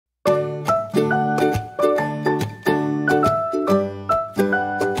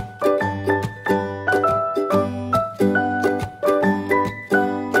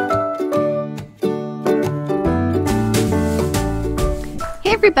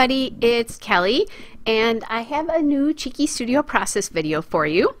everybody, it's Kelly, and I have a new Cheeky Studio Process video for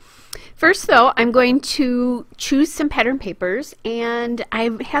you. First though, I'm going to choose some pattern papers, and I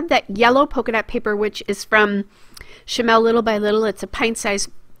have that yellow polka dot paper, which is from Chamel Little by Little. It's a pint size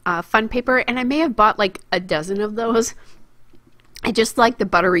fun paper, and I may have bought like a dozen of those. I just like the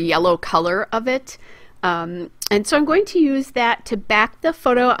buttery yellow color of it. And so I'm going to use that to back the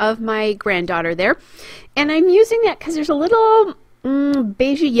photo of my granddaughter there. And I'm using that because there's a little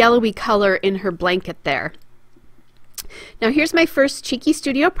beigey yellowy color in her blanket there. Now here's my first Cheeky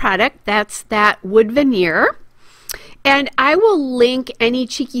Studio product. That's that wood veneer. And I will link any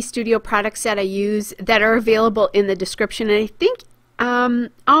Cheeky Studio products that I use that are available in the description. And I think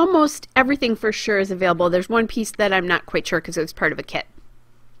almost everything for sure is available. There's one piece that I'm not quite sure because it was part of a kit.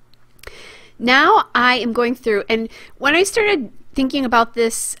 Now I am going through, and when I started thinking about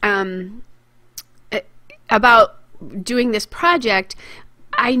this, about doing this project,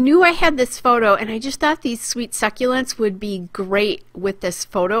 I knew I had this photo, and I just thought these sweet succulents would be great with this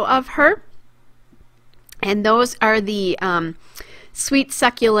photo of her. And those are the Sweet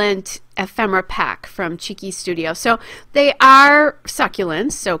Succulent Ephemera pack from Cheeky Studio. So they are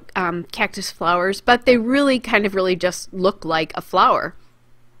succulents, so cactus flowers, but they really really just look like a flower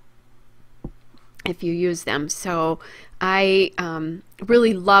if you use them. So I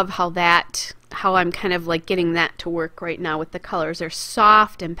really love how I'm kind of like getting that to work right now with the colors. They're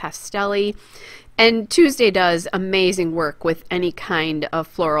soft and pastel-y, and Tuesday does amazing work with any kind of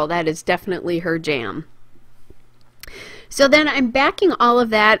floral. That is definitely her jam. So then I'm backing all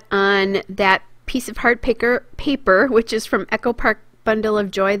of that on that piece of hard paper, which is from Echo Park Bundle of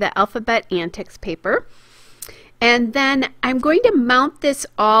Joy, the Alphabet Antics paper. And then I'm going to mount this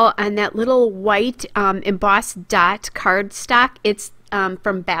all on that little white embossed dot cardstock. It's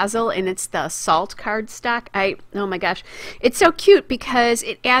from Basil, and it's the salt cardstock. Oh my gosh, it's so cute because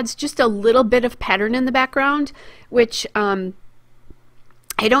it adds just a little bit of pattern in the background, which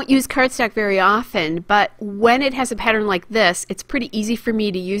I don't use cardstock very often, but when it has a pattern like this, it's pretty easy for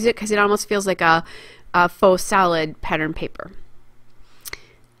me to use it because it almost feels like a faux solid pattern paper.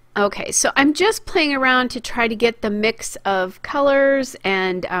 Okay, so I'm just playing around to try to get the mix of colors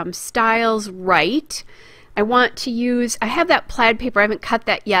and styles right. I want to use, I have that plaid paper, I haven't cut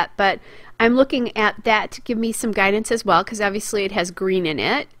that yet, but I'm looking at that to give me some guidance as well, because obviously it has green in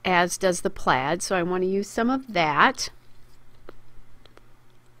it, as does the plaid, so I want to use some of that.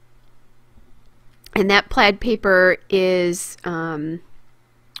 And that plaid paper is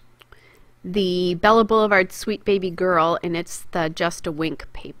the Bella Boulevard Sweet Baby Girl, and it's the Just a Wink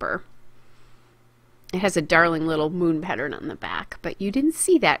paper. It has a darling little moon pattern on the back, but you didn't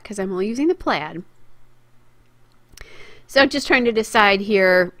see that because I'm only using the plaid. So just trying to decide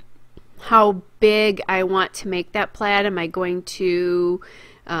here how big I want to make that plaid. Am I going to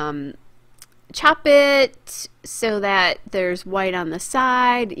chop it so that there's white on the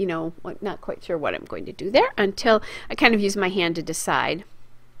side? You know, not quite sure what I'm going to do there until I kind of use my hand to decide.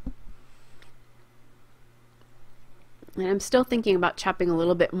 And I'm still thinking about chopping a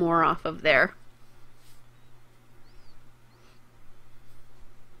little bit more off of there.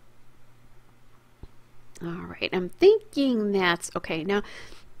 All right, I'm thinking that's okay. Now,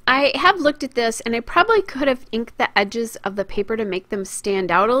 I have looked at this, and I probably could have inked the edges of the paper to make them stand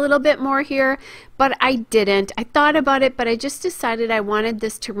out a little bit more here, but I didn't. I thought about it, but I just decided I wanted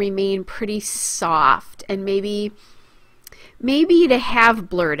this to remain pretty soft, and maybe to have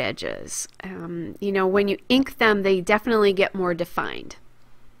blurred edges. You know, when you ink them, they definitely get more defined.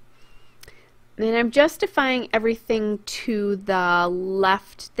 And I'm justifying everything to the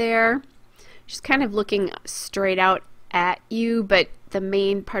left there, just kind of looking straight out at you, but the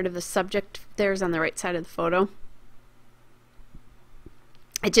main part of the subject there is on the right side of the photo.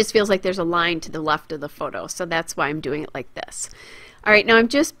 It just feels like there's a line to the left of the photo, so that's why I'm doing it like this. All right, now I'm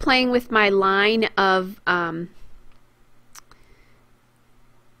just playing with my line of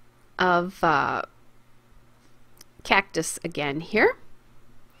cactus again here,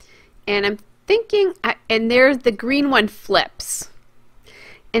 and I'm thinking, and there's the green one flips,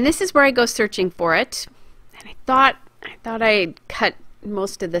 and this is where I go searching for it. And I thought I had cut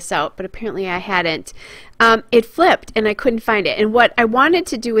most of this out, but apparently I hadn't. It flipped and I couldn't find it, and what I wanted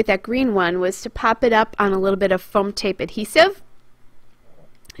to do with that green one was to pop it up on a little bit of foam tape adhesive,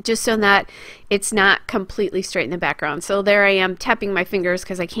 just so that it's not completely straight in the background. So there I am tapping my fingers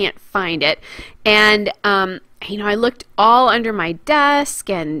because I can't find it. And you know, I looked all under my desk,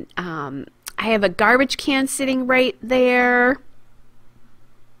 and I have a garbage can sitting right there.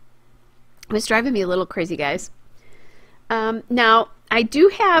 It was driving me a little crazy, guys. Now I do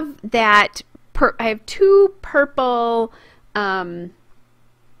have that, I have two purple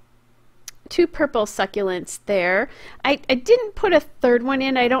two purple succulents there. I didn't put a third one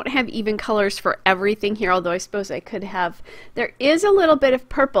in. I don't have even colors for everything here, although I suppose I could have. There is a little bit of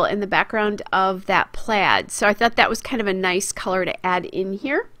purple in the background of that plaid, so I thought that was kind of a nice color to add in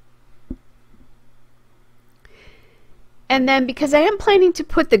here. And then because I am planning to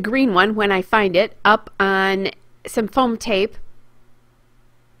put the green one, when I find it, up on some foam tape,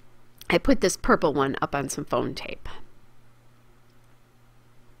 I put this purple one up on some foam tape.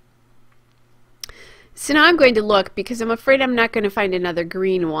 So now I'm going to look, because I'm afraid I'm not going to find another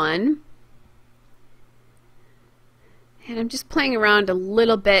green one. And I'm just playing around a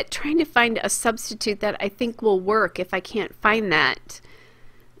little bit, trying to find a substitute that I think will work if I can't find that.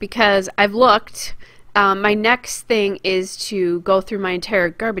 Because I've looked. My next thing is to go through my entire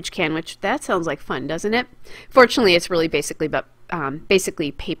garbage can, which that sounds like fun, doesn't it? Fortunately, it's really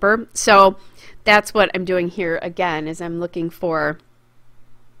basically paper. So that's what I'm doing here again, is I'm looking for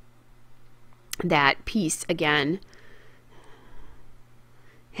that piece again.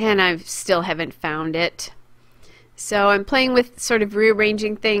 And I still haven't found it. So I'm playing with sort of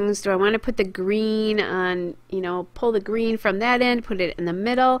rearranging things. Do I want to put the green on, pull the green from that end, put it in the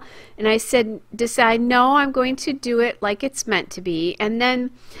middle? And I decide, no, I'm going to do it like it's meant to be. And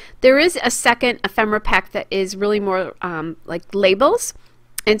then there is a second ephemera pack that is really more like labels.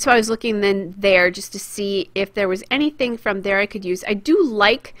 And so I was looking then there just to see if there was anything from there I could use. I do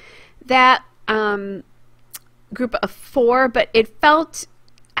like that group of 4, but it felt,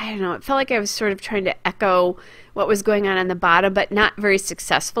 I don't know, it felt like I was sort of trying to echo what was going on the bottom, but not very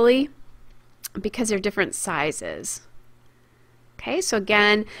successfully because they're different sizes. Okay, so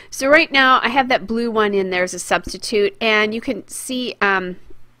again, so right now I have that blue one in there as a substitute, and you can see I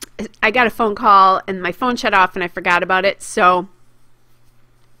got a phone call and my phone shut off and I forgot about it, so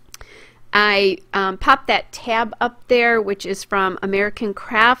I popped that tab up there, which is from American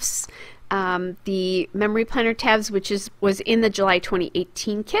Crafts. The memory planner tabs, which was in the July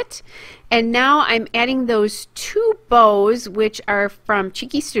 2018 kit. And now I'm adding those 2 bows, which are from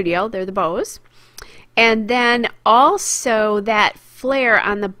Cheeky Studio. They're the bows. And then also that Flair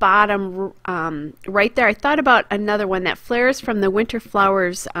on the bottom right there. I thought about another one. That Flair is from the Winter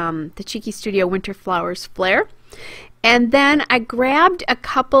Flowers, the Cheeky Studio Winter Flowers Flair. And then I grabbed a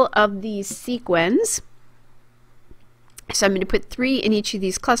couple of these sequins. So I'm going to put 3 in each of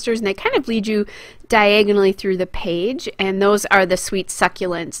these clusters, and they kind of lead you diagonally through the page, and those are the Sweet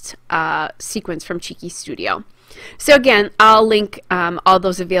Succulents sequins from Cheeky Studio. So again, I'll link all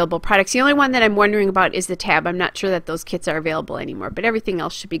those available products. The only one that I'm wondering about is the tab. I'm not sure that those kits are available anymore, but everything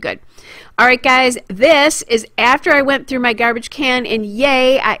else should be good. Alright guys, this is after I went through my garbage can, and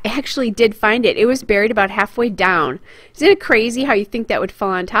yay, I actually did find it. It was buried about halfway down. Isn't it crazy how you think that would fall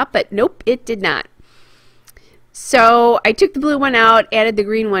on top? But nope, it did not. So I took the blue one out, added the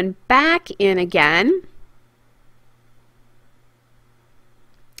green one back in again.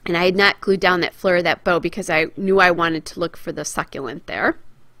 And I had not glued down that fleur of that bow because I knew I wanted to look for the succulent there.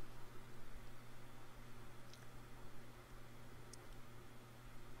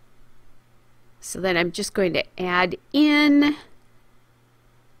 So then I'm just going to add in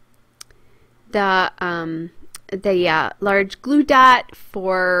the large glue dot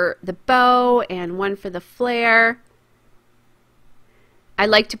for the bow and one for the flare. I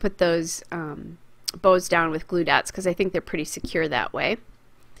like to put those bows down with glue dots because I think they're pretty secure that way.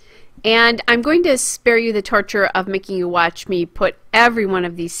 And I'm going to spare you the torture of making you watch me put every one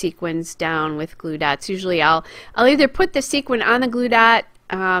of these sequins down with glue dots. Usually I'll either put the sequin on the glue dot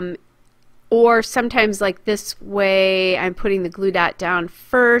or sometimes like this way I'm putting the glue dot down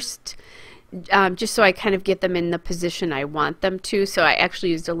first. Just so I kind of get them in the position I want them to. So I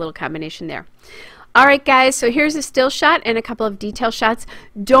actually used a little combination there. Alright guys, so here's a still shot and a couple of detail shots.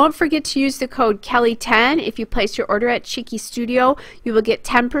 Don't forget to use the code Kelly10 if you place your order at Cheeky Studio. You will get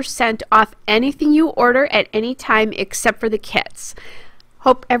 10% off anything you order at any time except for the kits.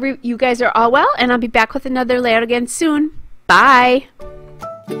 Hope you guys are all well, and I'll be back with another layout again soon. Bye!